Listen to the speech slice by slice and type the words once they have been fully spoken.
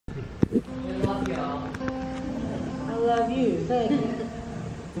love y'all. I love you. Thank you.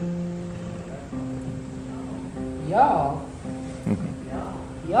 Y'all?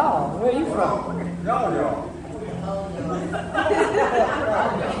 Y'all? Where are you from? Y'all.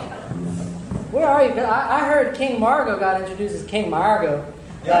 Where are you? I heard King Margot got introduced as King Margot.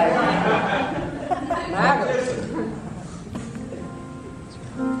 Like, Margot.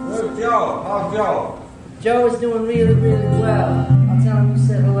 Where's Joe? How's Joe? Joe is doing really, really well. I'll tell him you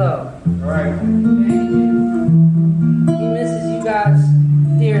said hello. All right. He misses you guys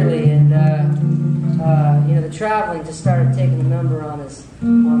dearly, and you know, the traveling just started taking a number on his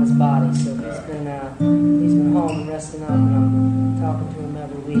body. So he's been home and resting up, and I'm talking to him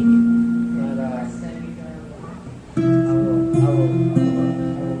every week. But I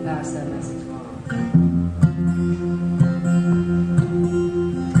will pass that message on.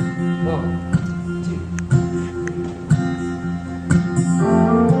 One, two.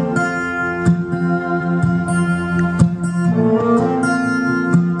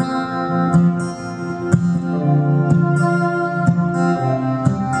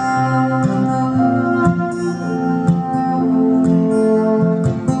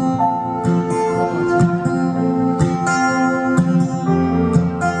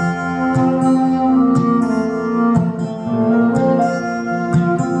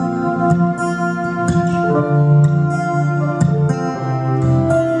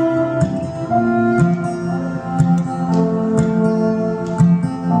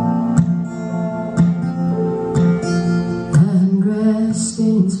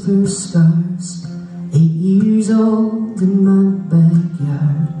 Scars, 8 years old in my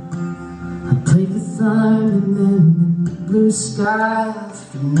backyard. I played with Iron Man in the blue sky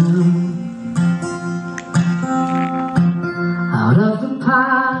afternoon. Out of the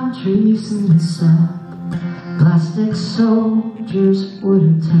pine trees in the sap, plastic soldiers would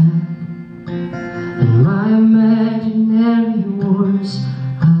attack. In my imaginary wars,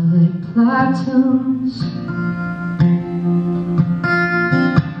 I led platoons.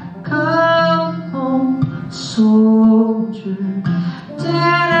 Soldier,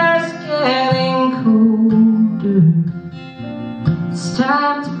 dinner's getting colder. It's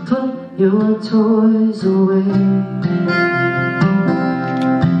time to put your toys away.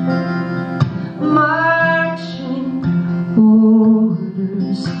 Marching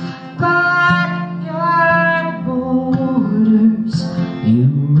orders, backyard borders. You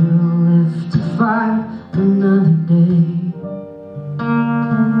will live to fight another day.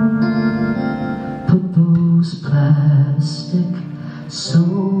 Put those plastic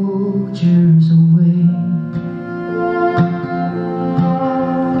soldiers away.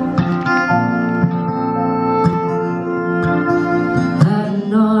 At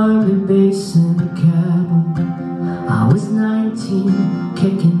an army base in a cabin, I was 19,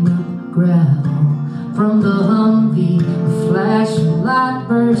 kicking up gravel. From the Humvee, a flashing light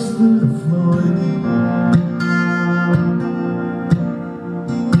burst through the floor.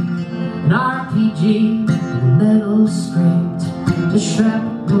 An RPG, the metal scraped, the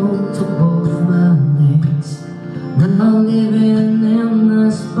shrapnel to both my legs. Now living in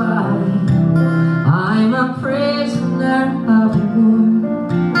this body, I'm a prisoner of war.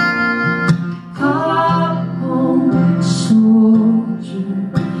 Come home, soldier,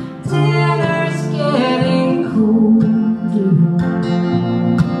 dinner's getting colder.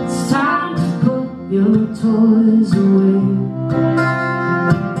 It's time to put your toys away.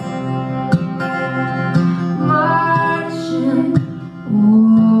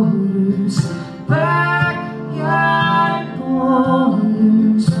 Backyard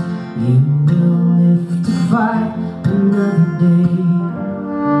borders, you will live to fight another day.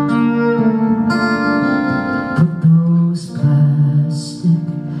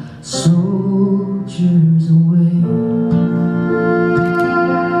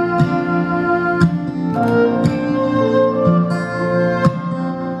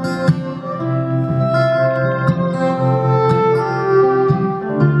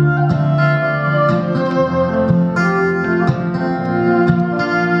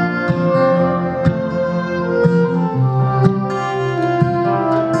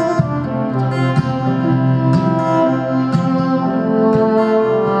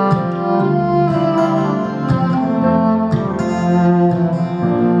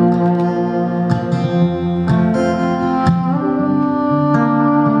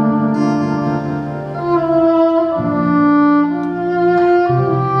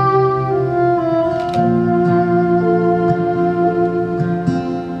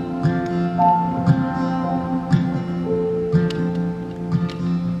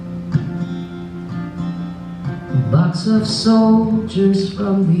 of soldiers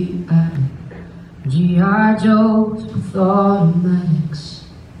from the attic, G.I. Joes with automatics,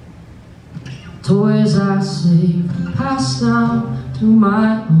 toys I saved, passed down to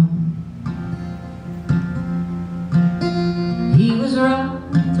my own